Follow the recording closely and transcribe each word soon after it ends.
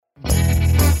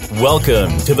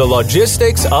Welcome to the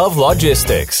Logistics of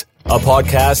Logistics, a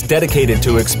podcast dedicated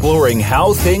to exploring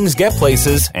how things get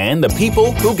places and the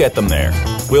people who get them there.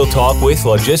 We'll talk with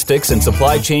logistics and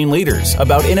supply chain leaders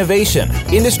about innovation,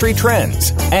 industry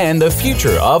trends, and the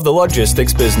future of the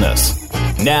logistics business.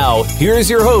 Now, here's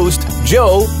your host,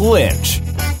 Joe Lynch.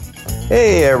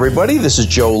 Hey everybody, this is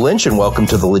Joe Lynch and welcome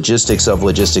to the Logistics of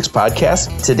Logistics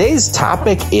podcast. Today's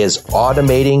topic is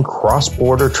automating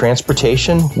cross-border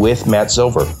transportation with Matt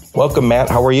Silver. Welcome, Matt.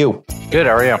 How are you? Good.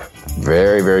 How are you?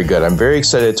 Very, very good. I'm very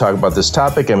excited to talk about this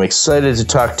topic. I'm excited to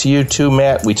talk to you too,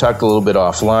 Matt. We talked a little bit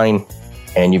offline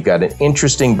and you've got an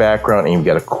interesting background and you've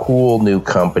got a cool new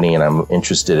company, and I'm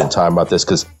interested in talking about this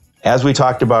because as we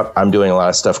talked about, I'm doing a lot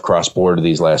of stuff cross-border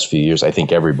these last few years. I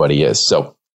think everybody is.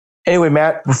 So anyway,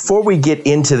 Matt, before we get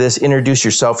into this, introduce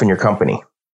yourself and your company.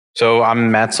 So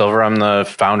I'm Matt Silver. I'm the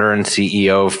founder and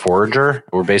CEO of Forager.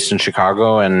 We're based in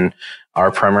Chicago, and our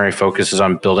primary focus is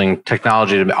on building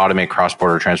technology to automate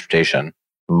cross-border transportation.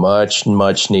 Much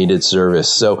needed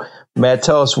service. So, Matt,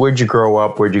 tell us, where'd you grow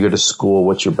up? Where'd you go to school?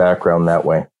 What's your background that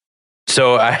way?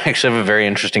 So I actually have a very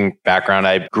interesting background.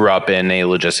 I grew up in a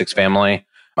logistics family.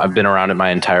 I've been around it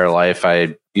my entire life.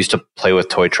 I used to play with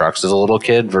toy trucks as a little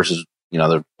kid versus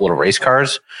the little race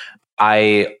cars.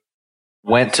 I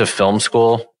went to film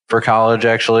school for college,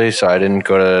 actually. So I didn't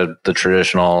go to the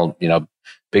traditional,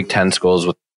 Big Ten schools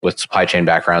with supply chain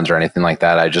backgrounds or anything like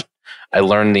that. I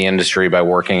learned the industry by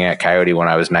working at Coyote when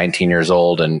I was 19 years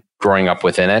old and growing up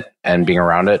within it and being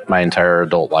around it my entire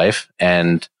adult life.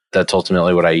 And that's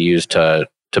ultimately what I used to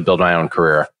build my own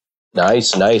career. Nice.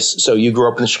 So you grew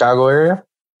up in the Chicago area?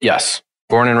 Yes.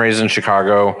 Born and raised in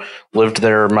Chicago, lived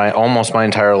there almost my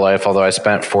entire life, although I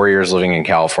spent 4 years living in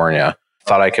California.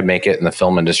 Thought I could make it in the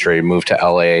film industry, moved to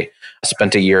LA,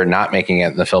 spent a year not making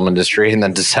it in the film industry, and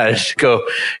then decided to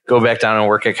go back down and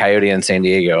work at Coyote in San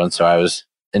Diego. And so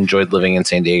enjoyed living in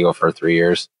San Diego for 3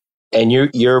 years. And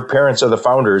your parents are the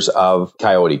founders of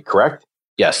Coyote, correct?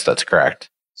 Yes, that's correct.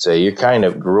 So you kind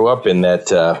of grew up in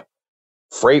that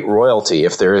freight royalty,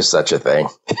 if there is such a thing.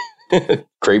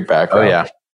 Great background. Oh, yeah.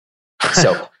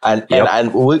 So,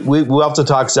 and we'll have to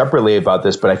talk separately about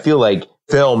this, but I feel like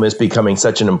film is becoming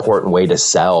such an important way to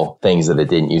sell things that it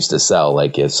didn't used to sell.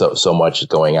 Like it's so much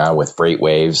going on with freight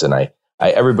waves. And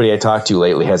everybody I talked to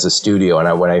lately has a studio.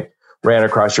 And when I ran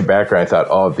across your background, I thought,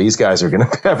 oh, these guys are going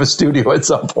to have a studio at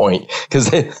some point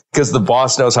because the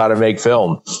boss knows how to make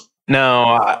film. No,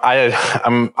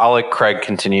 I'll let Craig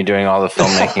continue doing all the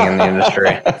filmmaking in the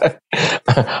industry.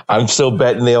 I'm still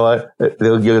betting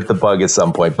they'll get the bug at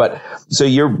some point. But so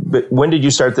when did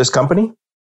you start this company?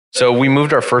 So we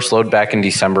moved our first load back in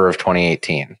December of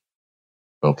 2018.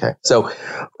 Okay. So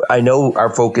I know our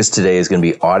focus today is going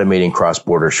to be automating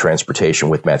cross-border transportation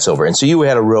with Matt Silver. And so you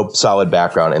had a real solid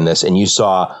background in this and you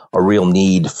saw a real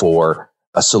need for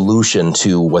a solution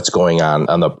to what's going on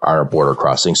our border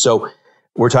crossing. So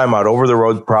we're talking about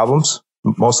over-the-road problems,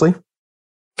 mostly?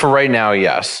 For right now,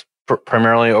 yes.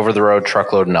 Primarily over-the-road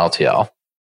truckload and LTL.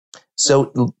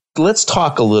 So let's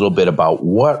talk a little bit about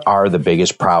what are the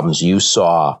biggest problems you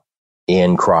saw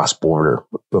in cross-border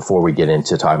before we get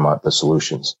into talking about the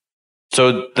solutions.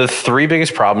 So the three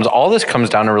biggest problems, all this comes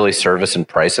down to really service and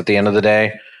price at the end of the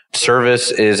day.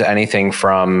 Service is anything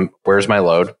from where's my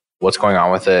load, what's going on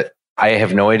with it. I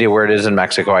have no idea where it is in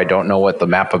Mexico. I don't know what the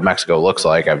map of Mexico looks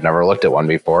like. I've never looked at one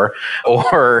before.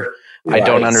 Or I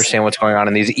don't understand what's going on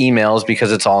in these emails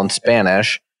because it's all in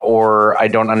Spanish. Or I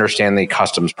don't understand the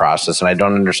customs process and I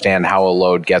don't understand how a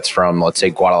load gets from, let's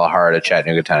say, Guadalajara to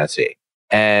Chattanooga, Tennessee.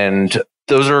 And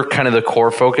those are kind of the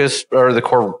core focus or the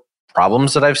core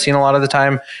problems that I've seen a lot of the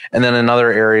time. And then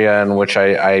another area in which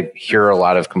I hear a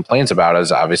lot of complaints about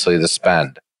is obviously the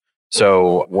spend.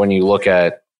 So when you look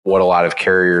at what a lot of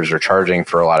carriers are charging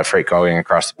for a lot of freight going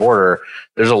across the border,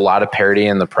 there's a lot of parity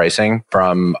in the pricing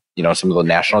from, some of the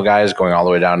national guys going all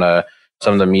the way down to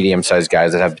some of the medium-sized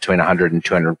guys that have between 100 and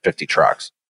 250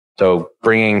 trucks. So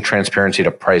bringing transparency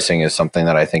to pricing is something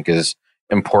that I think is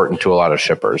important to a lot of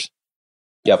shippers.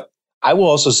 Yep. I will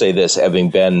also say this,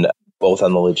 having been both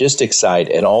on the logistics side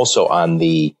and also on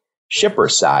the shipper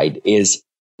side, is,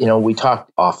 we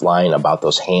talked offline about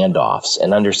those handoffs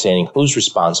and understanding who's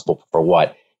responsible for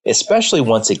what, especially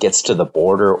once it gets to the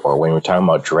border or when we're talking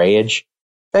about drayage.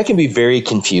 That can be very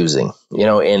confusing,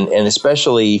 and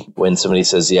especially when somebody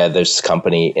says, yeah, this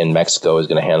company in Mexico is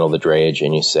going to handle the drayage.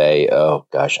 And you say, oh,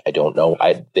 gosh, I don't know.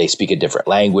 They speak a different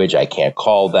language. I can't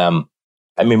call them.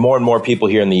 I mean, more and more people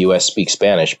here in the U.S. speak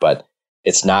Spanish, but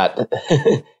it's not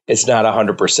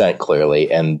 100% clearly.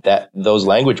 And those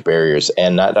language barriers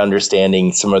and not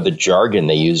understanding some of the jargon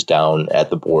they use down at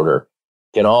the border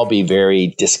can all be very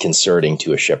disconcerting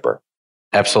to a shipper.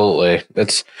 Absolutely.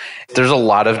 There's a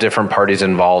lot of different parties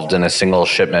involved in a single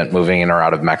shipment moving in or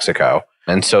out of Mexico.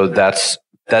 And so that's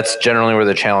generally where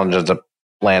the challenge ends up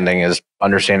landing, is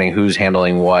understanding who's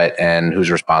handling what and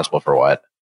who's responsible for what.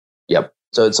 Yep.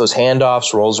 So it's those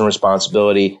handoffs, roles and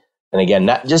responsibility. And again,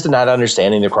 not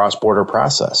understanding the cross-border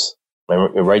process. Am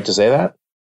I right to say that?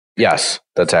 Yes,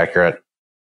 that's accurate.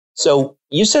 So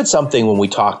you said something when we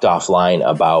talked offline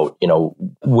about,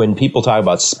 when people talk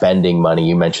about spending money,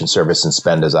 you mentioned service and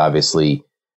spend is obviously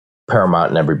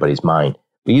paramount in everybody's mind.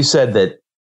 But you said that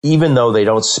even though they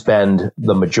don't spend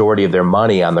the majority of their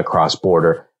money on the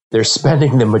cross-border, they're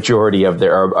spending the majority of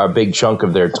a big chunk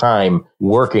of their time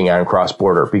working on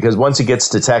cross-border. Because once it gets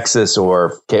to Texas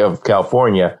or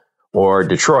California or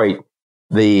Detroit,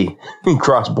 the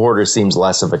cross-border seems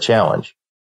less of a challenge.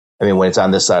 I mean, when it's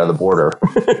on this side of the border.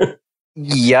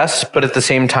 Yes, but at the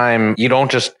same time,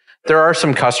 there are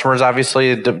some customers,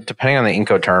 obviously, depending on the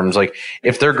Incoterms, like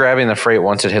if they're grabbing the freight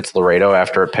once it hits Laredo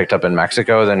after it picked up in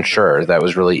Mexico, then sure, that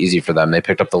was really easy for them. They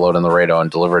picked up the load in Laredo and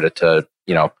delivered it to,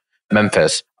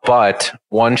 Memphis. But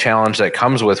one challenge that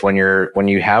comes with when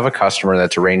you have a customer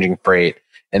that's arranging freight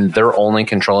and they're only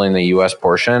controlling the U.S.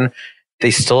 portion,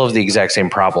 they still have the exact same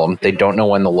problem. They don't know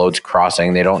when the load's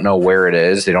crossing. They don't know where it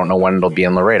is. They don't know when it'll be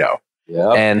in Laredo.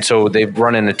 Yep. And so they've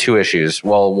run into two issues.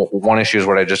 Well, one issue is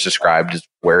what I just described, is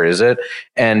where is it?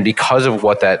 And because of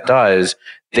what that does,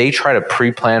 they try to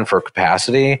pre-plan for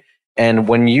capacity. And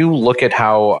when you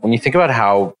think about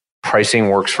how pricing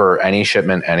works for any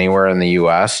shipment anywhere in the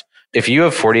US, if you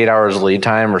have 48 hours of lead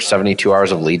time or 72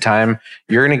 hours of lead time,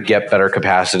 you're going to get better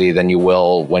capacity than you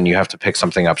will when you have to pick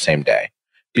something up same day,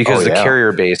 because the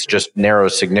carrier base just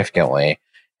narrows significantly.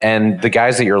 And the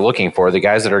guys that you're looking for, the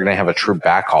guys that are going to have a true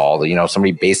backhaul,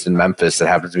 somebody based in Memphis that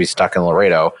happens to be stuck in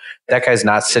Laredo, that guy's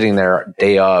not sitting there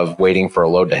day of waiting for a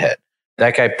load to hit.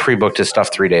 That guy pre-booked his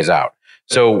stuff 3 days out.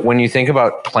 So when you think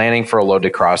about planning for a load to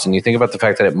cross, and you think about the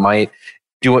fact that it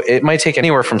might take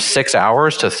anywhere from 6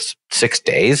 hours to 6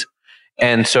 days.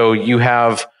 And so you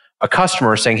have a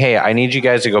customer saying, hey, I need you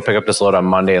guys to go pick up this load on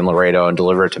Monday in Laredo and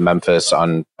deliver it to Memphis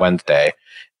on Wednesday.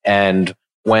 And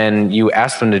when you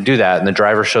ask them to do that and the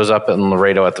driver shows up in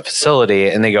Laredo at the facility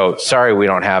and they go, sorry, we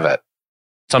don't have it.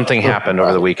 Something happened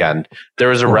over the weekend. There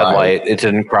was a red light. It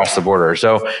didn't cross the border.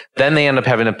 So then they end up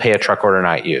having to pay a truck order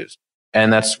not used.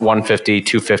 And that's $150,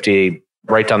 $250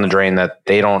 right down the drain that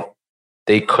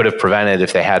they could have prevented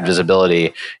if they had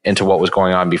visibility into what was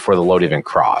going on before the load even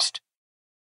crossed.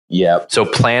 Yeah. So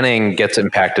planning gets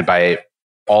impacted by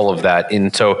all of that.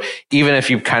 And so even if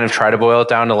you kind of try to boil it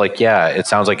down to it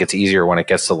sounds like it's easier when it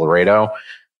gets to Laredo,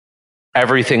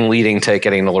 everything leading to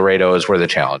getting to Laredo is where the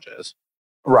challenge is.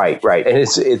 Right. And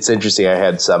it's interesting. I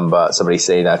had somebody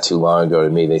say not too long ago to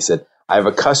me, they said, I have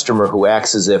a customer who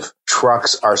acts as if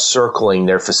trucks are circling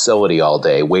their facility all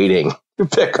day waiting to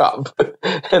pick up.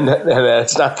 And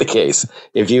that's not the case.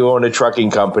 If you own a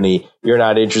trucking company, you're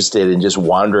not interested in just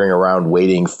wandering around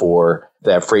waiting for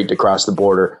that freight to cross the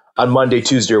border on Monday,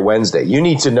 Tuesday, or Wednesday. You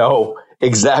need to know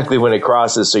exactly when it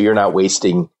crosses so you're not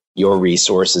wasting your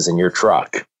resources in your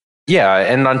truck. Yeah,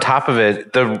 and on top of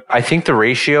it, I think the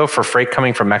ratio for freight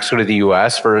coming from Mexico to the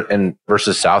U.S.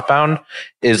 versus southbound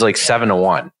is like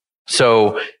 7-1.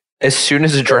 So as soon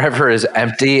as a driver is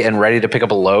empty and ready to pick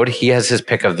up a load, he has his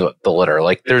pick of the litter.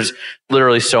 Like there's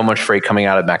literally so much freight coming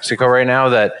out of Mexico right now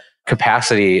that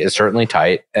capacity is certainly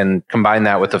tight. And combine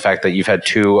that with the fact that you've had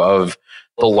two of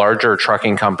the larger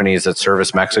trucking companies that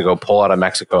service Mexico pull out of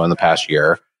Mexico in the past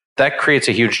year, that creates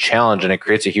a huge challenge and it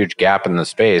creates a huge gap in the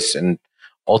space. And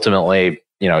ultimately,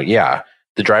 the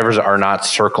drivers are not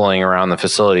circling around the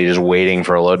facility just waiting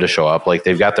for a load to show up. Like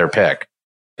they've got their pick.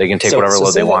 They can take whatever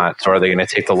load they want. So are they going to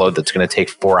take the load that's going to take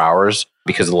 4 hours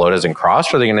because the load hasn't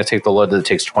crossed, or are they going to take the load that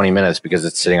takes 20 minutes because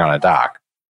it's sitting on a dock?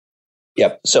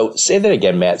 Yep. So say that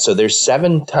again, Matt. So there's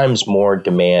 7 times more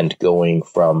demand going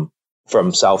from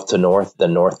south to north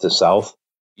than north to south?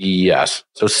 Yes.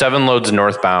 So 7 loads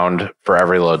northbound for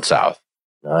every load south.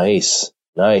 Nice.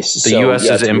 The U.S.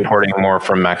 is importing more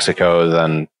from Mexico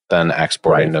than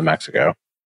exporting to Mexico.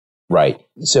 Right.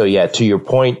 So, to your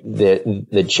point,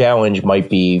 the challenge might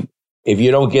be if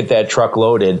you don't get that truck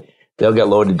loaded, they'll get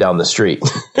loaded down the street.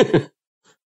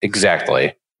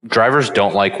 Exactly. Drivers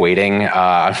don't like waiting.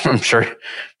 I'm sure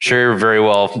you're very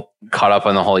well caught up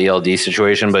on the whole ELD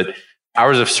situation, but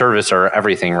hours of service are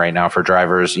everything right now for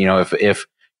drivers. If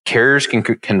carriers can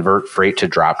convert freight to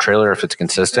drop trailer, if it's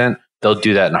consistent, they'll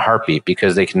do that in a heartbeat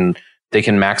because they can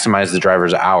maximize the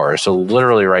driver's hours. So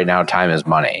literally right now, time is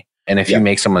money. And if you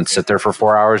make someone sit there for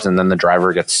 4 hours and then the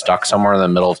driver gets stuck somewhere in the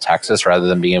middle of Texas rather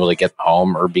than being able to get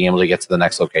home or being able to get to the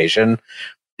next location,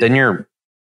 then you're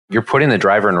you're putting the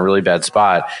driver in a really bad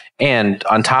spot. And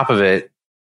on top of it,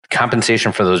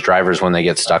 compensation for those drivers when they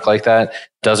get stuck like that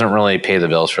doesn't really pay the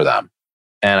bills for them.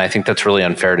 And I think that's really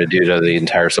unfair to do to the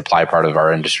entire supply part of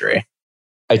our industry.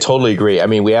 I totally agree. I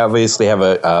mean, we obviously have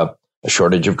a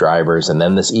shortage of drivers, and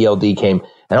then this ELD came.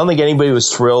 I don't think anybody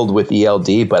was thrilled with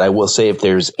ELD, but I will say if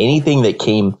there's anything that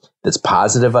came that's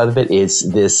positive out of it,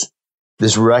 is this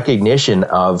recognition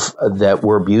of that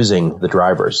we're abusing the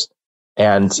drivers.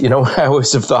 And, I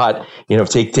always have thought,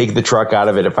 take the truck out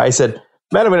of it. If I said,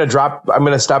 man, I'm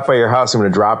going to stop by your house, I'm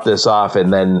going to drop this off,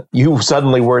 and then you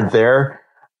suddenly weren't there,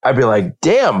 I'd be like,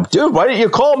 damn, dude, why didn't you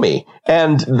call me?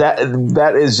 And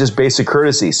that is just basic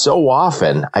courtesy. So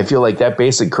often, I feel like that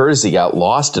basic courtesy got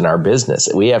lost in our business.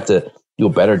 We have to do a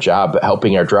better job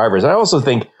helping our drivers. I also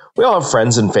think we all have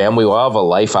friends and family. We all have a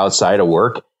life outside of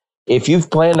work. If you've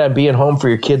planned on being home for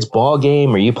your kid's ball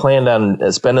game, or you planned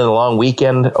on spending a long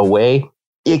weekend away,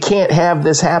 you can't have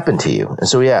this happen to you. And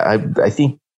so, yeah, I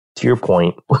think to your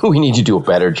point, we need to do a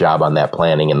better job on that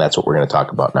planning. And that's what we're going to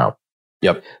talk about now.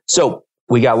 Yep. So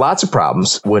we got lots of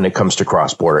problems when it comes to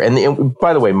cross-border. And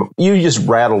by the way, you just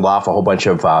rattled off a whole bunch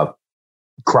of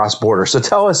cross-border. So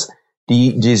tell us, are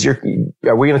we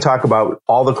going to talk about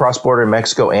all the cross-border in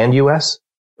Mexico and U.S.?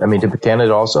 I mean, to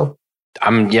Canada also?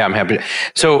 I'm happy.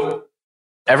 So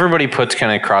everybody puts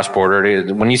kind of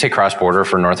cross-border. When you say cross-border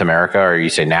for North America, or you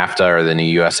say NAFTA or the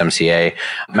new USMCA,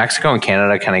 Mexico and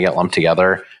Canada kind of get lumped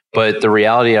together. But the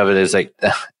reality of it is, like,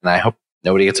 and I hope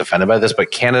nobody gets offended by this,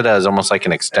 but Canada is almost like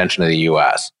an extension of the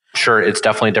US. Sure, it's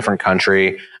definitely a different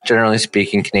country. Generally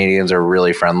speaking, Canadians are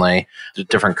really friendly. There's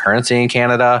different currency in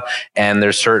Canada, and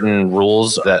there's certain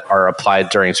rules that are applied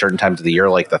during certain times of the year,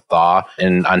 like the thaw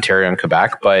in Ontario and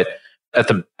Quebec. But at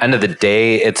the end of the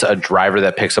day, it's a driver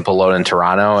that picks up a load in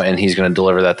Toronto, and he's going to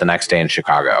deliver that the next day in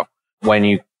Chicago. When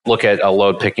you look at a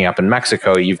load picking up in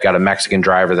Mexico, you've got a Mexican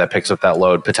driver that picks up that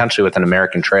load, potentially with an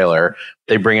American trailer.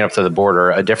 They bring it up to the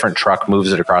border. A different truck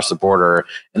moves it across the border.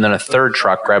 And then a third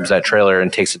truck grabs that trailer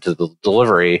and takes it to the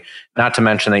delivery. Not to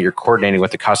mention that you're coordinating with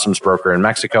the customs broker in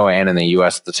Mexico and in the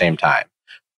US at the same time.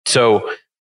 So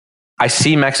I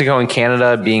see Mexico and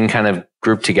Canada being kind of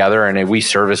grouped together, and we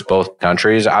service both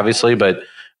countries, obviously. But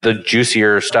the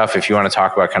juicier stuff, if you want to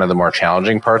talk about kind of the more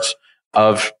challenging parts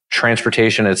of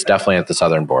transportation, it's definitely at the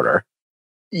southern border.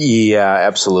 Yeah,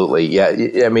 absolutely.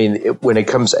 Yeah. I mean, when it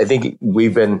comes, I think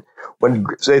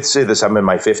let's say this, I'm in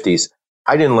my 50s.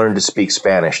 I didn't learn to speak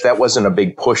Spanish. That wasn't a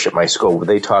big push at my school.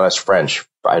 They taught us French.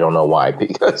 I don't know why,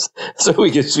 because so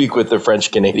we could speak with the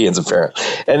French Canadians apparently.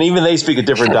 And even they speak a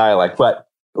different dialect. But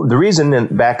the reason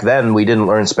back then we didn't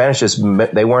learn Spanish is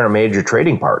they weren't a major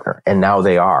trading partner, and now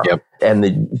they are. Yep.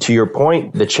 And to your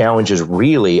point, the challenges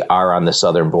really are on the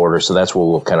southern border. So that's where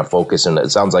we'll kind of focus. And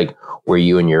it sounds like where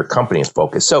you and your company is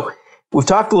focused. So we've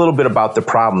talked a little bit about the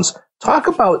problems.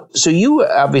 So you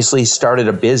obviously started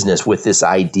a business with this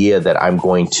idea that I'm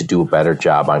going to do a better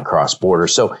job on cross-border.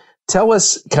 So tell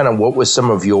us kind of what was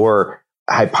some of your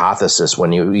hypothesis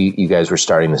when you guys were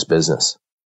starting this business?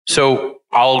 So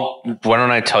why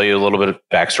don't I tell you a little bit of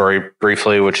backstory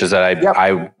briefly, which is that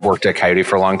I worked at Coyote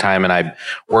for a long time, and I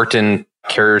worked in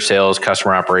carrier sales,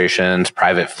 customer operations,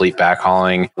 private fleet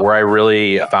backhauling. Where I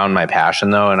really found my passion,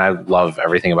 though, and I love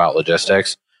everything about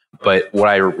logistics, but what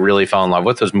I really fell in love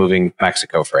with was moving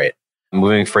freight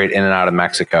in and out of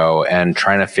Mexico and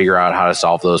trying to figure out how to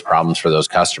solve those problems for those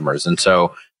customers. And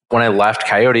so when I left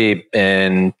Coyote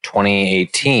in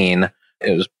 2018,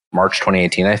 it was March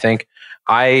 2018, I think,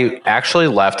 I actually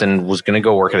left and was going to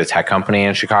go work at a tech company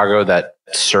in Chicago that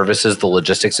services the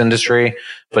logistics industry,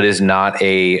 but is not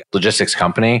a logistics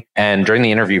company. And during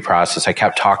the interview process, I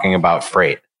kept talking about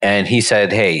freight. And he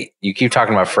said, "Hey, you keep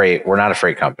talking about freight. We're not a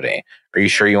freight company. Are you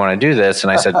sure you want to do this?"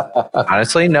 And I said,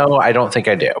 "Honestly, no, I don't think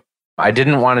I do." I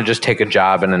didn't want to just take a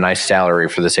job and a nice salary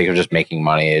for the sake of just making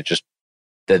money. It just,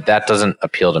 that doesn't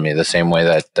appeal to me the same way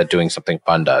that doing something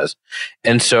fun does.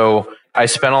 And so I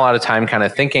spent a lot of time kind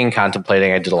of thinking,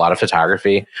 contemplating. I did a lot of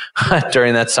photography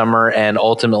during that summer, and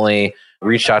ultimately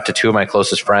reached out to two of my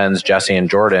closest friends, Jesse and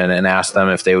Jordan, and asked them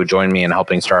if they would join me in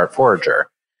helping start Forager.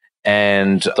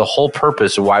 And the whole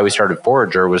purpose of why we started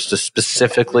Forager was to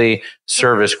specifically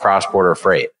service cross-border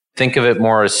freight. Think of it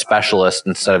more as specialists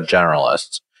instead of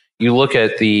generalists. You look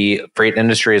at the freight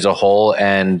industry as a whole,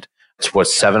 and it's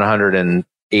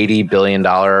 $780 billion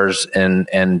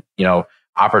in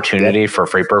opportunity for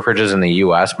freight brokerages in the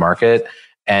U.S. market.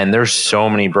 And there's so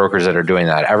many brokers that are doing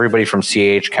that. Everybody from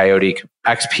CH, Coyote,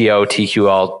 XPO,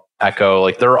 TQL, Echo,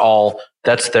 like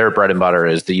that's their bread and butter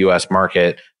is the U.S.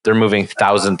 market. they're moving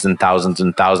thousands and thousands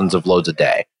and thousands of loads a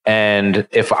day. And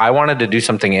if I wanted to do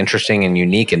something interesting and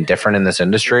unique and different in this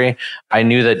industry, I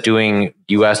knew that doing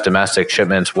US domestic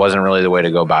shipments wasn't really the way to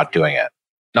go about doing it.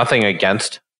 Nothing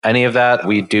against any of that.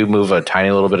 We do move a tiny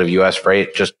little bit of US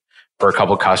freight just for a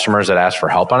couple of customers that ask for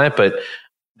help on it. But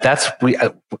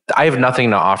I have nothing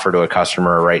to offer to a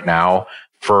customer right now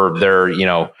for their,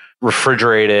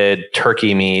 refrigerated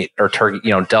turkey meat or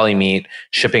deli meat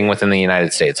shipping within the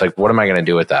United States. Like, what am I going to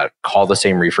do with that? Call the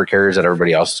same reefer carriers that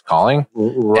everybody else is calling?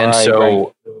 And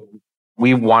so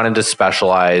we wanted to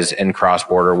specialize in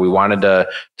cross-border. We wanted to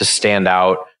stand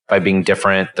out by being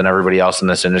different than everybody else in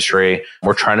this industry.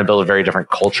 We're trying to build a very different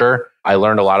culture. I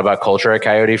learned a lot about culture at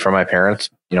Coyote from my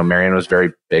parents. Marion was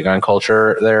very big on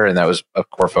culture there, and that was a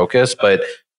core focus. But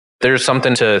there's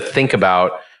something to think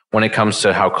about when it comes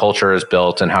to how culture is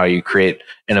built and how you create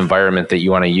an environment that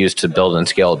you want to use to build and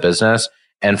scale a business.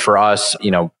 And for us,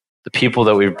 the people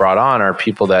that we've brought on are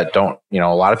people that don't, a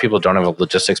lot of people don't have a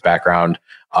logistics background.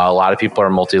 A lot of people are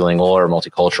multilingual or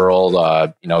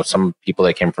multicultural. Some people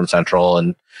that came from Central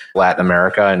and Latin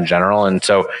America in general. And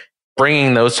so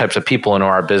bringing those types of people into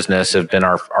our business have been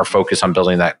our focus on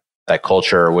building that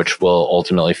culture, which will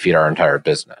ultimately feed our entire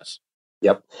business.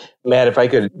 Yep. Matt, if I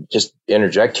could just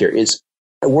interject here,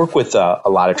 I work with a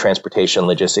lot of transportation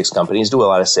logistics companies, do a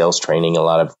lot of sales training, a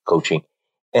lot of coaching.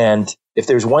 And if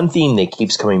there's one theme that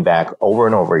keeps coming back over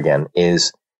and over again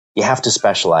is you have to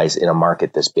specialize in a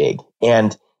market this big.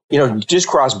 And, just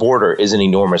cross-border is an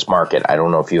enormous market. I don't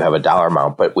know if you have a dollar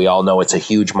amount, but we all know it's a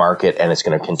huge market and it's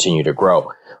going to continue to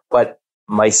grow. But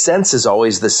my sense is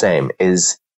always the same,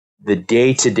 is the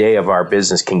day-to-day of our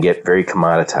business can get very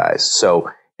commoditized.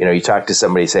 So, you talk to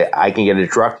somebody, say, I can get a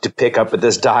truck to pick up at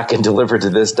this dock and deliver to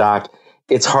this dock.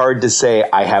 It's hard to say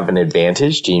I have an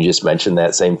advantage. You just mentioned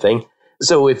that same thing.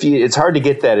 So it's hard to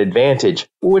get that advantage,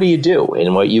 what do you do?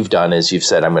 And what you've done is you've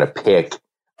said, I'm going to pick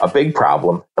a big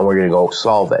problem and we're going to go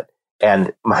solve it.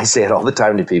 And I say it all the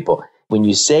time to people. When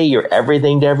you say you're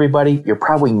everything to everybody, you're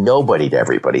probably nobody to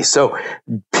everybody. So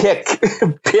pick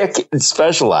and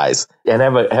specialize and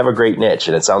have a great niche.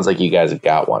 And it sounds like you guys have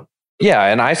got one. Yeah,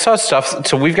 and I saw stuff.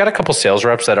 So we've got a couple sales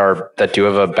reps that do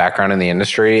have a background in the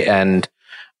industry, and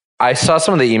I saw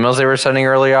some of the emails they were sending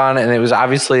early on, and it was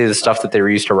obviously the stuff that they were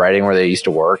used to writing where they used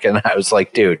to work. And I was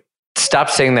like, dude,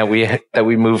 stop saying that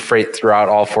we move freight throughout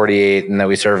all 48 and that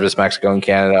we service Mexico and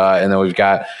Canada, and then we've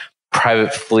got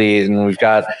private fleet and we've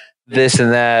got this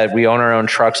and that. We own our own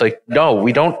trucks. Like, no,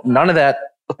 we don't. None of that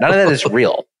is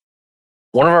real.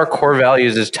 One of our core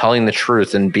values is telling the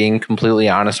truth and being completely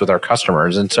honest with our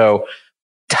customers. And so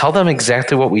tell them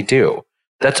exactly what we do.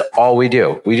 That's all we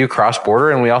do. We do cross-border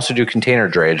and we also do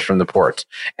container drayage from the ports.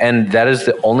 And that is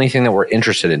the only thing that we're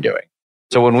interested in doing.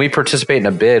 So when we participate in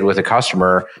a bid with a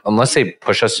customer, unless they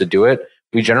push us to do it,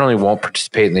 we generally won't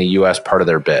participate in the US part of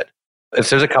their bid. If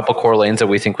there's a couple core lanes that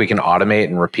we think we can automate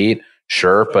and repeat,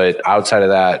 sure. But outside of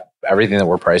that, everything that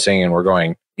we're pricing and we're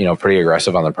going, pretty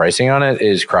aggressive on the pricing on it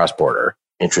is cross-border.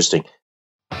 Interesting.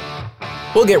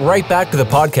 We'll get right back to the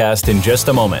podcast in just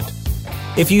a moment.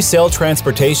 If you sell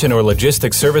transportation or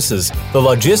logistics services, the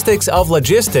Logistics of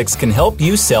Logistics can help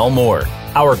you sell more.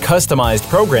 Our customized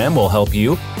program will help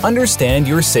you understand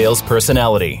your sales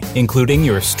personality, including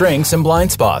your strengths and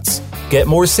blind spots, get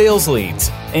more sales leads,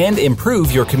 and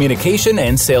improve your communication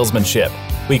and salesmanship.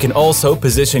 We can also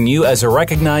position you as a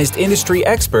recognized industry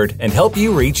expert and help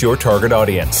you reach your target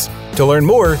audience. To learn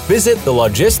more, visit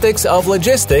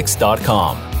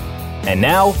thelogisticsoflogistics.com. And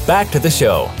now, back to the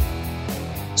show.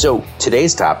 So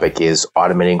today's topic is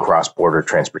automating cross-border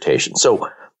transportation. So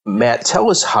Matt, tell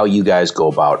us how you guys go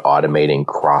about automating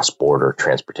cross-border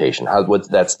transportation.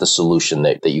 That's the solution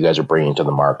that you guys are bringing to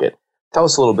the market. Tell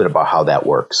us a little bit about how that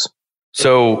works.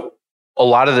 So a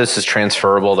lot of this is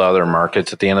transferable to other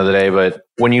markets at the end of the day. But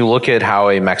when you look at how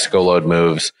a Mexico load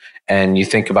moves and you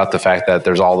think about the fact that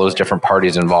there's all those different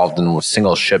parties involved in a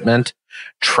single shipment,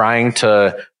 trying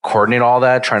to coordinate all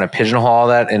that, trying to pigeonhole all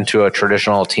that into a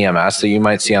traditional TMS that you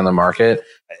might see on the market,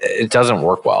 it doesn't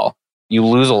work well. You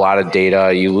lose a lot of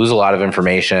data. You lose a lot of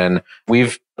information.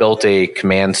 We've built a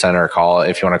command center,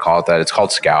 if you want to call it that. It's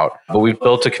called Scout. But we've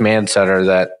built a command center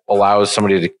that allows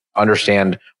somebody to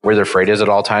understand where their freight is at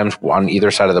all times on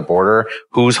either side of the border,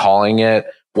 who's hauling it,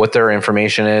 what their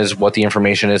information is, what the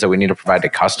information is that we need to provide to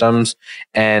customs.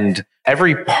 And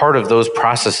every part of those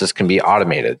processes can be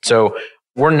automated. So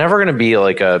we're never going to be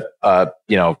like a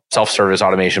self-service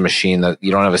automation machine that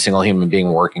you don't have a single human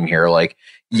being working here. Like,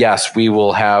 yes, we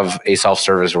will have a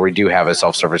self-service, or we do have a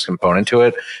self-service component to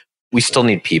it. We still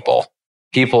need people.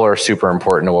 People are super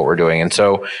important to what we're doing. And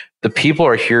so The people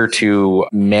are here to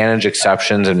manage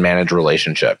exceptions and manage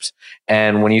relationships.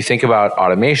 And when you think about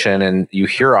automation, and you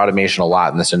hear automation a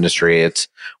lot in this industry, it's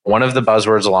one of the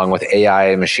buzzwords along with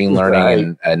AI, machine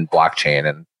learning, and blockchain.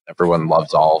 And everyone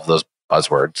loves all of those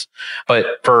buzzwords. But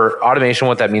for automation,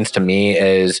 what that means to me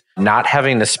is not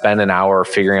having to spend an hour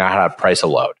figuring out how to price a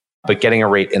load, but getting a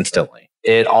rate instantly.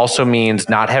 It also means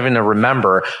not having to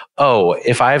remember, oh,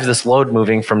 if I have this load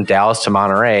moving from Dallas to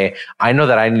Monterey, I know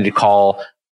that I need to call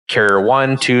carrier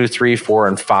 1, 2, 3, 4,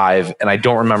 and 5, and I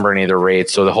don't remember any of their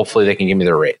rates, so that hopefully they can give me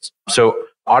their rates. So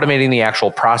automating the actual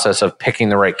process of picking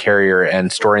the right carrier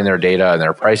and storing their data and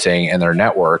their pricing and their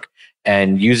network,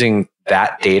 and using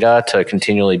that data to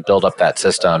continually build up that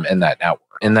system and that network.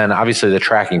 And then obviously the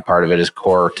tracking part of it is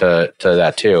core to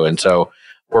that too. And so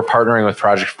we're partnering with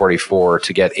Project 44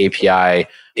 to get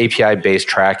API-based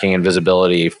tracking and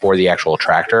visibility for the actual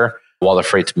tractor while the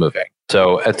freight's moving.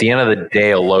 So at the end of the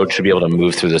day, a load should be able to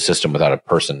move through the system without a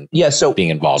person being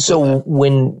involved. So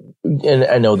and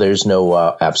I know there's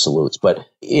no absolutes, but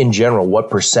in general, what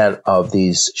percent of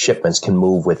these shipments can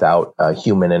move without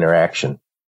human interaction?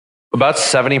 About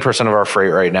 70% of our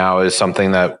freight right now is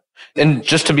something that, and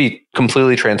just to be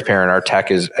completely transparent, our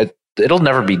tech is, it'll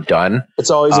never be done. It's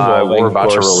always evolving. We're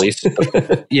about to release,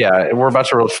 we're about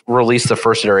to release the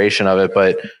first iteration of it,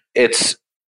 but it's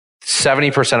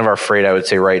 70% of our freight, I would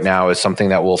say right now, is something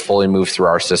that will fully move through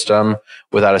our system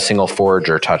without a single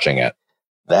forager touching it.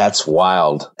 That's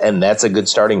wild. And that's a good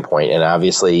starting point. And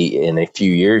obviously in a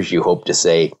few years, you hope to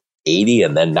say 80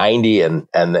 and then 90 and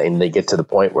they get to the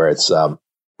point where it's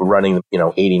running,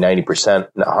 80, 90%,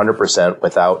 100%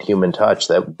 without human touch.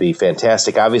 That would be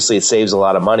fantastic. Obviously it saves a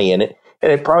lot of money and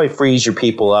it probably frees your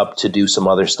people up to do some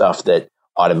other stuff that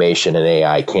automation and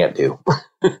AI can't do.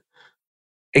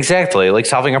 Exactly. Like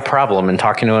solving a problem and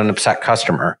talking to an upset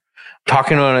customer,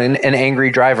 talking to an angry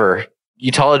driver.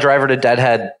 You tell a driver to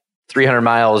deadhead 300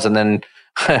 miles and then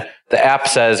the app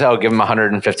says, oh, give them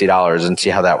 $150 and see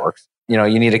how that works.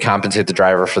 You need to compensate the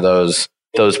driver for those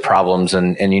problems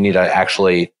and you need to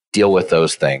actually deal with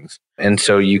those things. And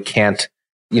so you can't,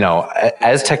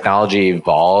 as technology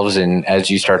evolves and as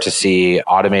you start to see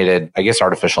automated,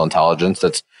 artificial intelligence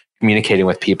that's communicating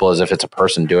with people as if it's a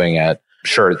person doing it,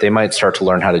 sure, they might start to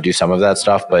learn how to do some of that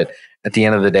stuff. But at the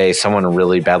end of the day, someone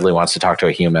really badly wants to talk to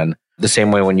a human. The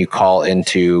same way when you call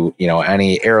into,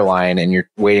 any airline and you're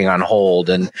waiting on hold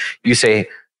and you say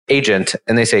agent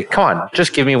and they say, come on,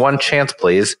 just give me one chance,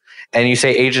 please. And you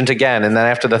say agent again. And then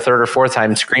after the third or fourth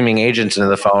time screaming agent into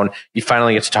the phone, you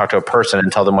finally get to talk to a person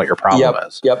and tell them what your problem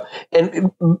is. Yep.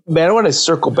 And man, I want to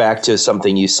circle back to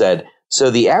something you said.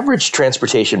 So the average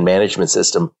transportation management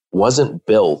system wasn't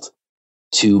built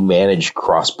to manage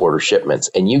cross-border shipments.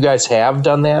 And you guys have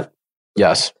done that?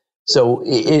 Yes. So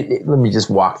let me just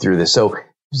walk through this. So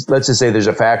let's just say there's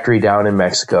a factory down in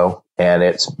Mexico and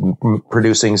it's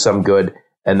producing some good.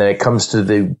 And then it comes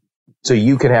to so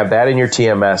you can have that in your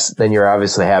TMS. Then you're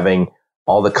obviously having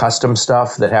all the custom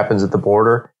stuff that happens at the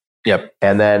border. Yep.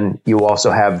 And then you also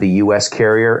have the U.S.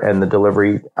 carrier and the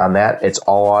delivery on that. It's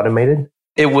all automated.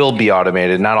 It will be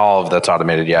automated. Not all of that's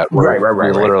automated yet.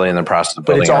 We're literally in the process of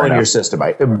building it. But it's all in your system.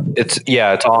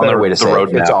 It's all on the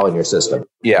roadmap. It's all in your system.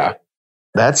 Yeah.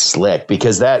 That's slick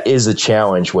because that is a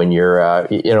challenge when you're,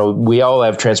 we all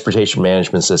have transportation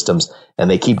management systems and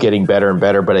they keep getting better and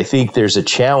better. But I think there's a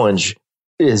challenge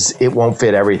is it won't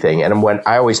fit everything. And when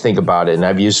I always think about it, and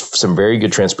I've used some very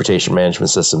good transportation management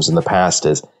systems in the past,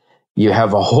 is you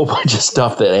have a whole bunch of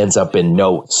stuff that ends up in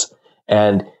notes.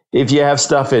 And if you have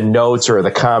stuff in notes or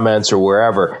the comments or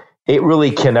wherever, it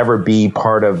really can never be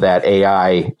part of that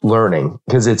AI learning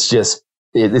because it's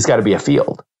got to be a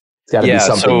field. It's got to be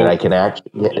something that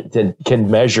I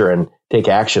can measure and take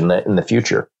action in the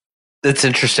future. It's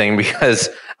interesting because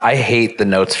I hate the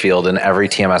notes field in every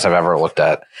TMS I've ever looked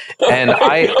at. And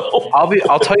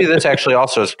I'll tell you this actually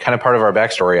also is kind of part of our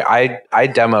backstory. I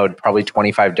demoed probably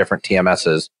 25 different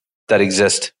TMSs that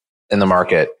exist in the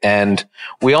market. And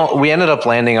we ended up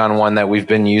landing on one that we've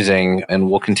been using and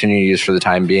will continue to use for the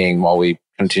time being while we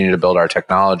continue to build our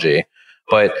technology.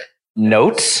 But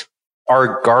notes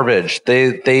are garbage.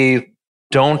 They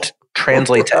don't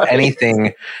translate to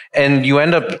anything. And you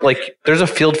end up there's a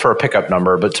field for a pickup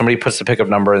number, but somebody puts the pickup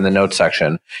number in the notes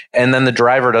section. And then the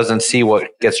driver doesn't see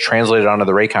what gets translated onto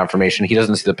the rate confirmation. He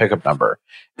doesn't see the pickup number.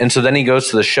 And so then he goes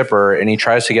to the shipper and he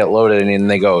tries to get loaded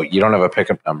and they go, you don't have a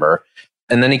pickup number.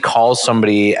 And then he calls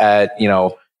somebody in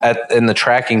the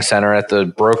tracking center at the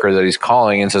broker that he's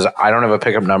calling and says, I don't have a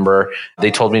pickup number.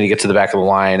 They told me to get to the back of the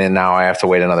line and now I have to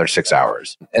wait another 6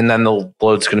 hours. And then the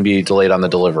load's going to be delayed on the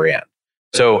delivery end.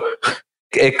 So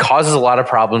It causes a lot of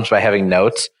problems by having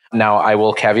notes. Now, I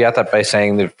will caveat that by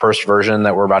saying the first version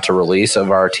that we're about to release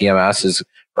of our TMS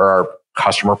or our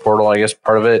customer portal, I guess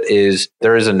part of it is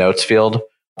there is a notes field,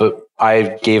 but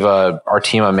I gave our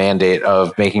team a mandate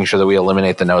of making sure that we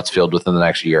eliminate the notes field within the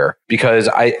next year, because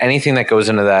anything that goes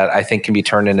into that, I think, can be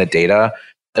turned into data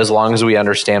as long as we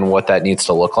understand what that needs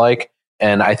to look like.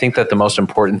 And I think that the most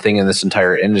important thing in this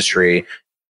entire industry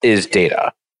is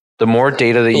data. The more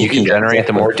data that you can generate,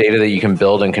 the more data that you can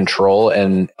build and control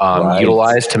and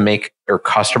utilize to make your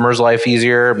customers' life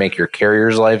easier, make your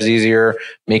carriers' lives easier,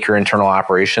 make your internal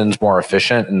operations more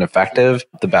efficient and effective,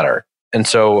 the better. And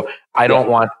so I don't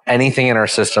want anything in our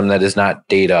system that is not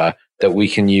data that we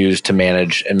can use to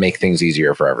manage and make things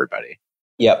easier for everybody.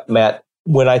 Yep, Matt.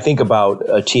 When I think about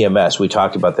a TMS, we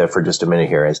talked about that for just a minute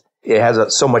here, is it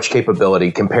has so much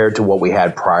capability compared to what we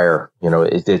had prior.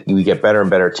 We get better and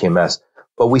better TMS,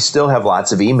 but we still have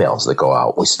lots of emails that go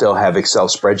out. We still have Excel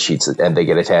spreadsheets and they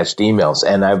get attached to emails.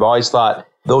 And I've always thought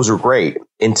those were great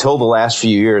until the last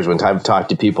few years when I've talked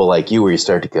to people like you where you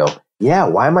start to go, yeah,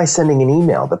 why am I sending an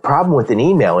email? The problem with an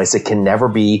email is it can never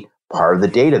be part of the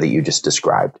data that you just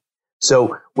described.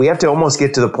 So we have to almost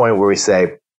get to the point where we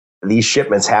say, these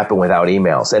shipments happen without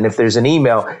emails. And if there's an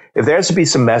email, if there has to be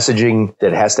some messaging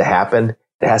that has to happen,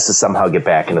 it has to somehow get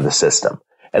back into the system.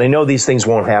 And I know these things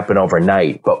won't happen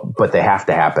overnight, but they have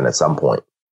to happen at some point.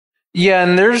 Yeah,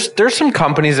 and there's some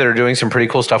companies that are doing some pretty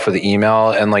cool stuff with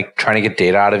email and like trying to get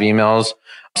data out of emails.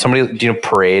 Do you know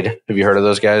Parade? Have you heard of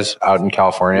those guys out in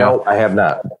California? No, I have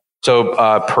not. So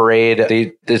Parade,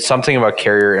 they did something about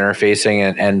carrier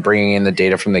interfacing and bringing in the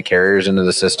data from the carriers into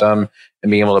the system and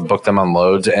being able to book them on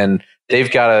loads. And they've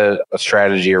got a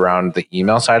strategy around the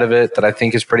email side of it that I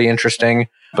think is pretty interesting.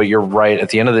 But you're right. At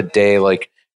the end of the day, like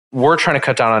we're trying to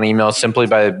cut down on emails simply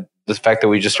by the fact that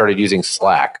we just started using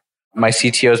Slack. My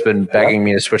CTO has been begging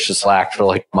me to switch to Slack for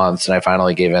like months, and I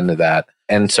finally gave in to that.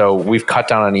 And so we've cut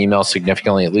down on emails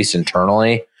significantly, at least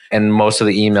internally. And most of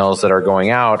the emails that are going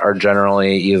out are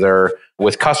generally either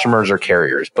with customers or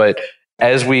carriers. But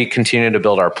as we continue to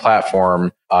build our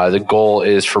platform, the goal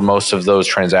is for most of those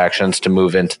transactions to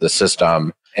move into the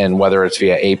system. And whether it's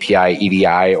via API,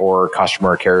 EDI, or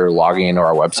customer or carrier logging into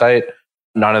our website,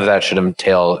 none of that should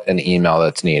entail an email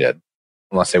that's needed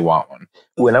unless they want one.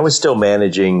 When I was still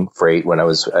managing freight, when I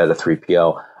was at a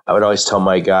 3PL, I would always tell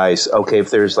my guys, okay, if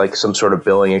there's like some sort of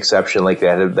billing exception like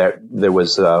that there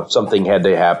was something had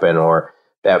to happen or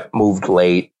that moved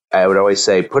late, I would always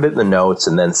say, put it in the notes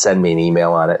and then send me an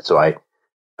email on it. So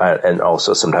and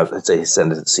also sometimes I'd say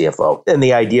send it to the CFO. And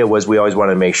the idea was we always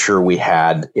wanted to make sure we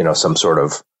had, some sort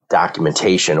of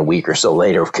documentation a week or so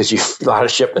later because a lot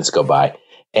of shipments go by.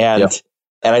 And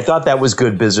I thought that was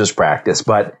good business practice,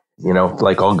 but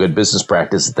like all good business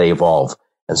practices, they evolve.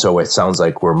 And so it sounds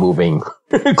like we're moving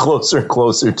closer and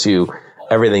closer to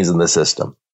everything's in the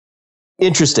system.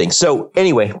 Interesting. So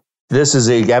anyway, this is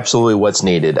absolutely what's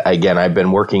needed. Again, I've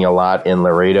been working a lot in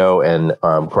Laredo and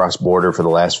cross-border for the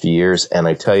last few years. And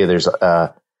I tell you, there's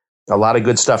a lot of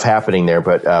good stuff happening there.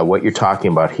 But what you're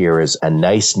talking about here is a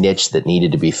nice niche that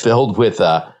needed to be filled with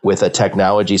a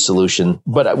technology solution.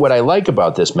 But what I like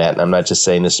about this, Matt, and I'm not just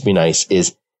saying this to be nice,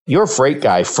 is you're a freight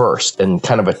guy first and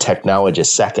kind of a technologist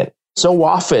second. So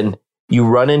often you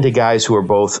run into guys who are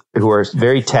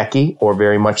very techie or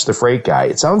very much the freight guy.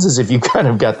 It sounds as if you kind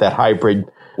of got that hybrid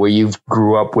where you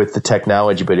grew up with the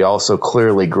technology, but you also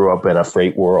clearly grew up in a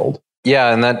freight world.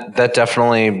 Yeah, and that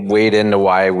definitely weighed into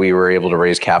why we were able to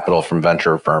raise capital from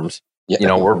venture firms.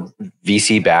 Yeah. We're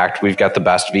VC backed. We've got the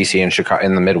best VC in Chicago,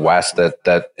 in the Midwest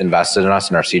that invested in us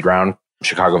in our seed round,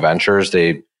 Chicago Ventures.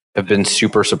 They have been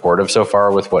super supportive so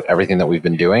far with everything that we've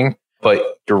been doing.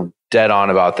 But you're dead on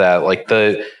about that. Like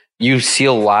you see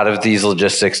a lot of these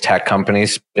logistics tech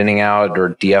companies spinning out,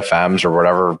 or DFMs, or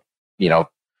whatever,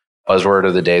 buzzword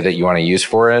of the day that you want to use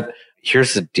for it.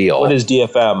 Here's the deal. What is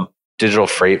DFM? Digital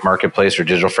freight marketplace or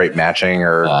digital freight matching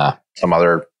or some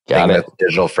other thing that's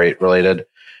digital freight related.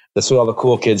 That's what all the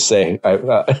cool kids say.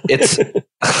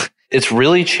 It's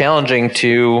really challenging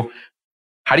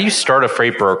how do you start a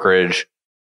freight brokerage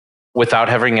without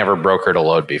having ever brokered a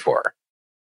load before?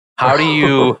 How do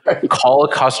you call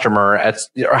a customer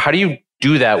or how do you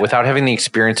do that without having the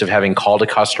experience of having called a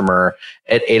customer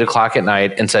at 8:00 at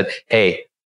night and said, hey,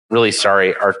 really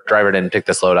sorry, our driver didn't pick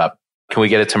this load up. Can we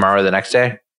get it tomorrow or the next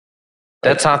day?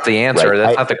 That's not the answer. Right.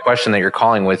 That's not the question that you're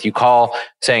calling with. You call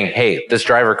saying, hey, this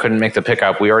driver couldn't make the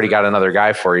pickup. We already got another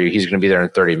guy for you. He's going to be there in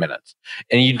 30 minutes.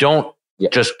 And you don't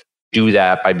just do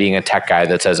that by being a tech guy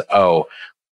that says, oh,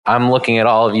 I'm looking at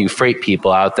all of you freight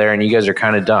people out there and you guys are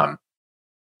kind of dumb.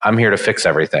 I'm here to fix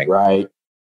everything. Right.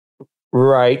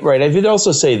 I would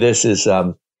also say this is,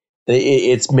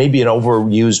 it's maybe an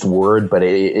overused word, but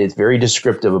it's very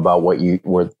descriptive about what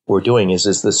we're doing is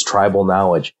this tribal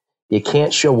knowledge. You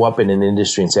can't show up in an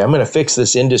industry and say, I'm going to fix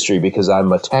this industry because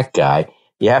I'm a tech guy.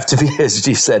 You have to be, as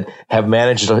you said, have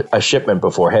managed a shipment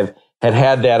before, had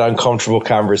that uncomfortable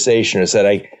conversation or said,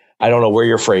 I don't know where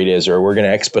your freight is, or we're going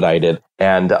to expedite it,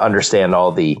 and understand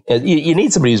all you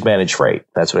need somebody who's managed freight.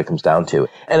 That's what it comes down to.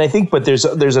 And I think, but there's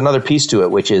another piece to it,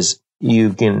 which is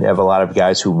you can have a lot of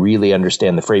guys who really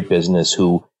understand the freight business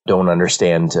who don't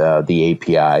understand the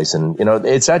APIs. And,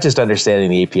 it's not just understanding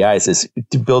the APIs. It's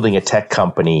building a tech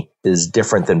company is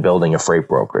different than building a freight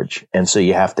brokerage. And so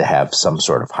you have to have some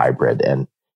sort of hybrid. And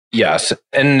yes.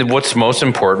 And what's most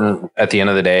important at the end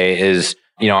of the day is,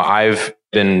 I've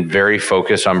been very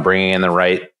focused on bringing in the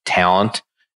right talent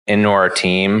into our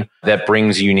team that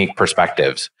brings unique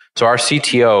perspectives. So our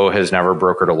CTO has never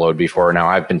brokered a load before. Now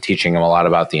I've been teaching him a lot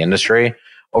about the industry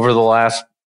over the last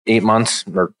 8 months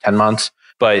or 10 months,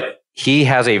 but he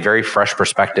has a very fresh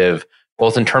perspective,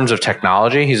 both in terms of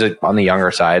technology. He's on the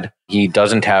younger side. He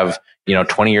doesn't have,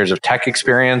 20 years of tech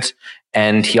experience,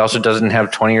 and he also doesn't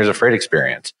have 20 years of freight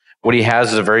experience. What he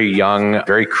has is a very young,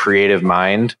 very creative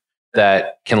mind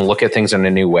that can look at things in a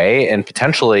new way. And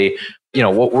potentially,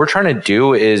 what we're trying to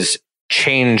do is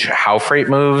change how freight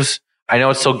moves. I know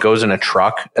it still goes in a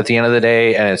truck at the end of the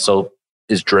day, and it still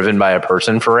is driven by a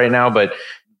person for right now, but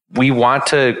we want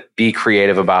to be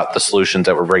creative about the solutions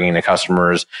that we're bringing to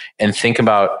customers and think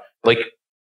about,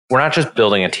 we're not just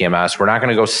building a TMS. We're not going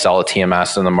to go sell a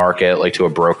TMS in the market, to a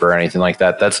broker or anything like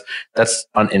that. That's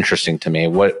uninteresting to me.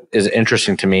 What is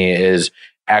interesting to me is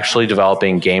actually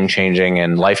developing game-changing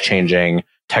and life-changing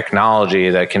technology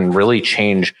that can really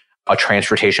change a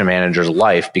transportation manager's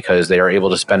life because they are able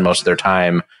to spend most of their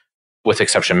time with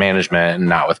exception management and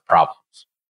not with problems.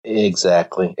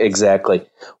 Exactly.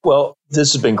 Well,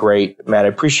 this has been great, Matt. I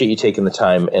appreciate you taking the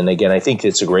time. And again, I think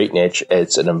it's a great niche.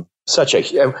 It's when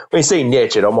you say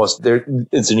niche,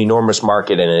 it's an enormous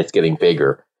market and it's getting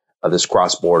bigger. This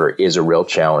cross-border is a real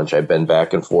challenge. I've been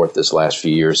back and forth this last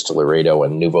few years to Laredo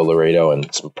and Nuevo Laredo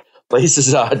and some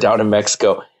places down in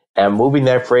Mexico. And moving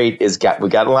that freight we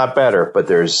got a lot better, but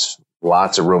there's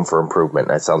lots of room for improvement.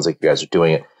 And it sounds like you guys are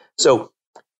doing it. So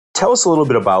tell us a little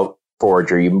bit about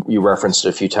Forager. You referenced it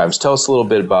a few times. Tell us a little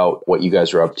bit about what you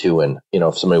guys are up to, and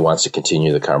if somebody wants to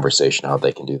continue the conversation, how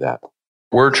they can do that.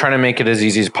 We're trying to make it as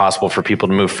easy as possible for people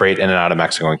to move freight in and out of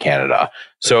Mexico and Canada.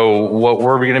 So what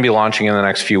we're going to be launching in the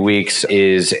next few weeks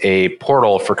is a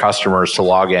portal for customers to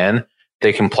log in.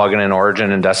 They can plug in an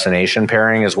origin and destination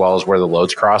pairing, as well as where the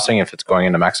load's crossing, if it's going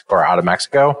into Mexico or out of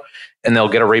Mexico, and they'll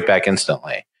get a rate back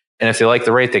instantly. And if they like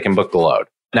the rate, they can book the load.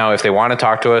 Now, if they want to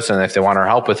talk to us and if they want our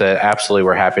help with it, absolutely,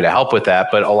 we're happy to help with that.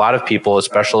 But a lot of people,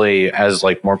 especially as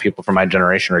more people from my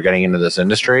generation are getting into this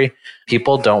industry,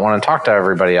 people don't want to talk to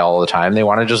everybody all the time. They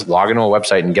want to just log into a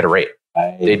website and get a rate.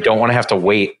 They don't want to have to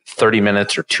wait 30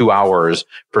 minutes or 2 hours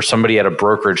for somebody at a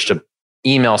brokerage to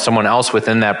email someone else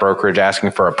within that brokerage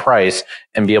asking for a price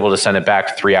and be able to send it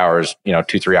back 3 hours,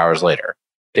 2-3 hours later.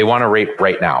 They want a rate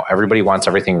right now. Everybody wants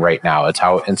everything right now. It's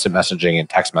how instant messaging and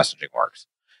text messaging works.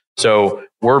 So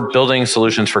we're building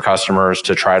solutions for customers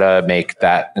to try to make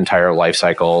that entire life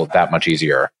cycle that much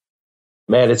easier.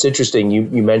 Matt, it's interesting.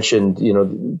 You mentioned,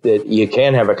 that you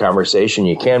can have a conversation,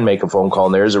 you can make a phone call,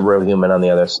 and there's a real human on the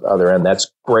other end.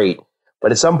 That's great.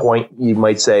 But at some point, you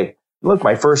might say, look,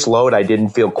 my first load, I didn't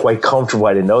feel quite comfortable.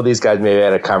 I didn't know these guys. Maybe I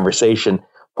had a conversation,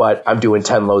 but I'm doing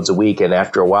 10 loads a week. And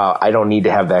after a while, I don't need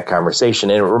to have that conversation.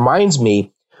 And it reminds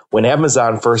me when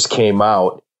Amazon first came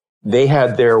out, they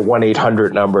had their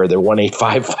 1-800 number, their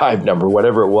 1-855 number,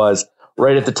 whatever it was,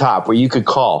 right at the top where you could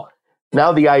call.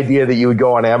 Now the idea that you would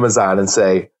go on Amazon and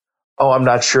say, oh, I'm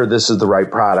not sure this is the right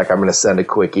product, I'm going to send a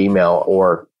quick email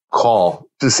or call,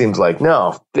 just seems like,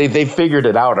 no, they figured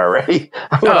it out already.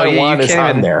 What I want is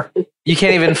on there. You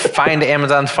can't even find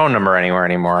Amazon's phone number anywhere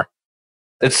anymore.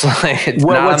 It's not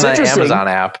on the Amazon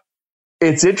app.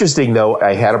 It's interesting, though.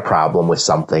 I had a problem with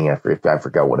something. I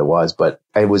forgot what it was, but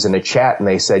I was in a chat and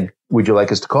they said, would you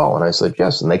like us to call? And I said,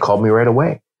 yes. And they called me right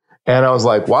away. And I was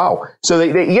like, wow. So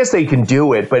yes, they can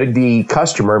do it, but the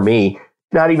customer, me,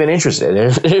 not even interested.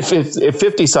 If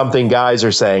 50 something guys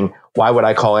are saying, why would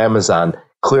I call Amazon?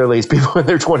 Clearly it's people in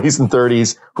their 20s and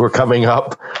 30s who are coming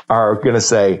up are going to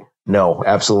say, no,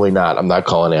 absolutely not. I'm not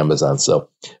calling Amazon. So,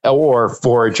 or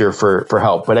Forager for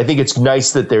help. But I think it's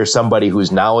nice that there's somebody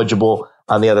who's knowledgeable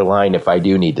on the other line if I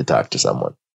do need to talk to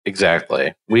someone.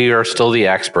 Exactly. We are still the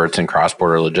experts in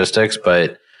cross-border logistics,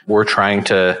 but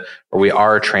we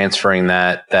are transferring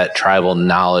that tribal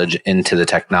knowledge into the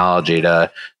technology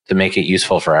to make it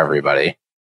useful for everybody.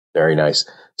 Very nice.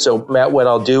 So, Matt, what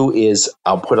I'll do is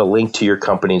I'll put a link to your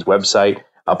company's website.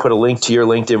 I'll put a link to your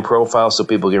LinkedIn profile so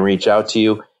people can reach out to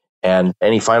you. And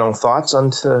any final thoughts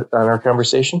on our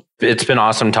conversation? It's been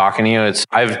awesome talking to you.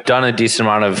 I've done a decent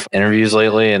amount of interviews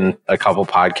lately and a couple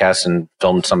podcasts and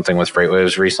filmed something with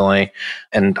FreightWaves recently.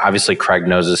 And obviously Craig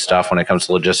knows his stuff when it comes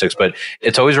to logistics, but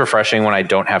it's always refreshing when I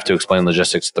don't have to explain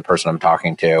logistics to the person I'm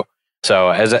talking to.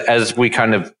 So as we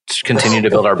kind of continue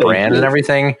to build our brand and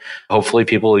everything, hopefully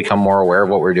people will become more aware of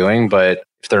what we're doing. But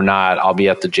if they're not, I'll be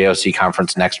at the JOC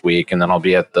conference next week, and then I'll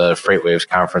be at the FreightWaves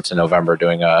conference in November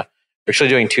doing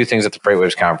two things at the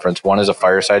FreightWaves conference. One is a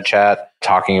fireside chat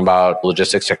talking about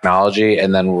logistics technology.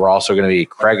 And then we're also going to be,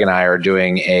 Craig and I are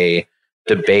doing a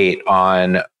debate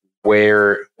on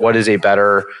what is a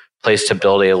better place to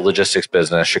build a logistics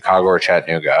business, Chicago or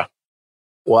Chattanooga.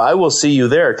 Well, I will see you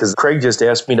there because Craig just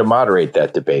asked me to moderate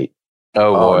that debate.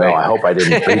 Oh boy! No, I hope I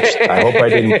didn't breach. I hope I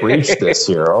didn't breach this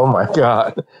here. Oh my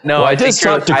God! No, well, I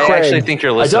actually think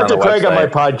you're listening. I talked to Craig on my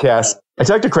podcast. I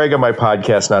talked to Craig on my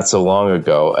podcast not so long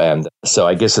ago, and so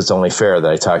I guess it's only fair that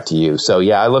I talk to you. So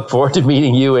yeah, I look forward to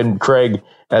meeting you and Craig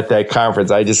at that conference.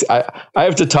 I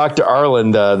have to talk to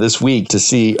Arlen this week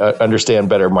to understand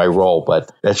better my role,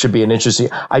 but that should be an interesting.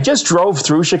 I just drove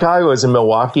through Chicago. I was in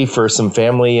Milwaukee for some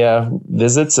family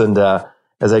visits, and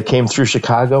as I came through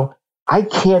Chicago, I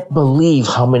can't believe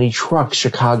how many trucks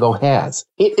Chicago has.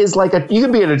 It is like you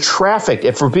can be in a traffic.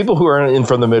 If for people who are in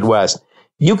from the Midwest,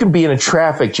 you can be in a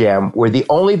traffic jam where the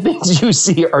only things you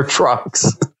see are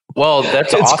trucks. Well,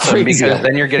 that's awesome crazy. Because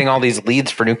then you're getting all these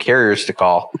leads for new carriers to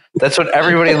call. That's what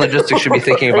everybody in logistics should be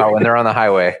thinking about when they're on the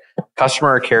highway.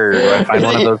 Customer or carrier? Do I find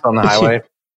one of those on the highway?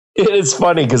 It's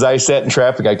funny because I sat in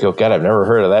traffic. I go, God, I've never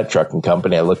heard of that trucking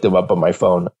company. I looked them up on my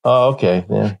phone. Oh, okay.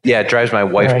 Yeah, it drives my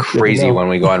wife crazy when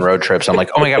we go on road trips. I'm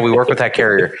like, oh my God, we work with that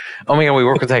carrier. Oh my God, we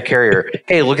work with that carrier.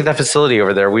 Hey, look at that facility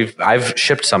over there. I've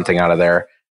shipped something out of there.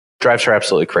 Drives her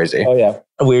absolutely crazy. Oh yeah.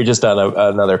 We were just on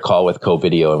another call with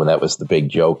CoVideo, and that was the big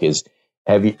joke is,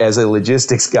 as a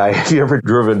logistics guy, have you ever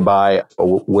driven by a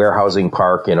warehousing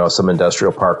park, some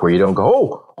industrial park where you don't go,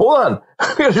 oh, hold on,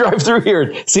 I'm going to drive through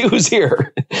here, see who's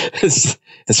here, and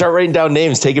start writing down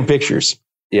names, taking pictures.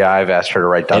 Yeah, I've asked her to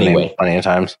write down names plenty of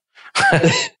times.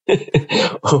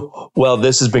 Well,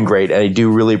 this has been great. And I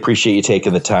do really appreciate you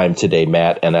taking the time today,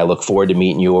 Matt. And I look forward to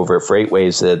meeting you over at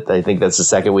FreightWaves. I think that's the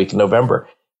second week in November.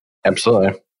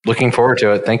 Absolutely. Looking forward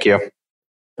to it. Thank you.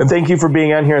 And thank you for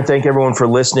being on here, and thank everyone for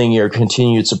listening. Your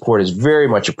continued support is very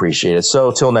much appreciated.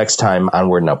 So till next time,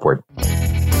 onward and upward.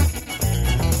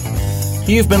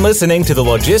 You've been listening to the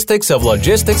Logistics of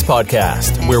Logistics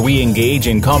podcast, where we engage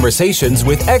in conversations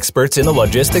with experts in the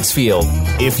logistics field.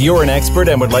 If you're an expert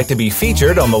and would like to be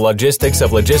featured on the Logistics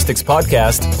of Logistics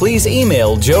podcast, please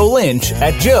email Joe Lynch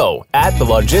at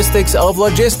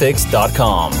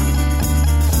joe@thelogisticsoflogistics.com.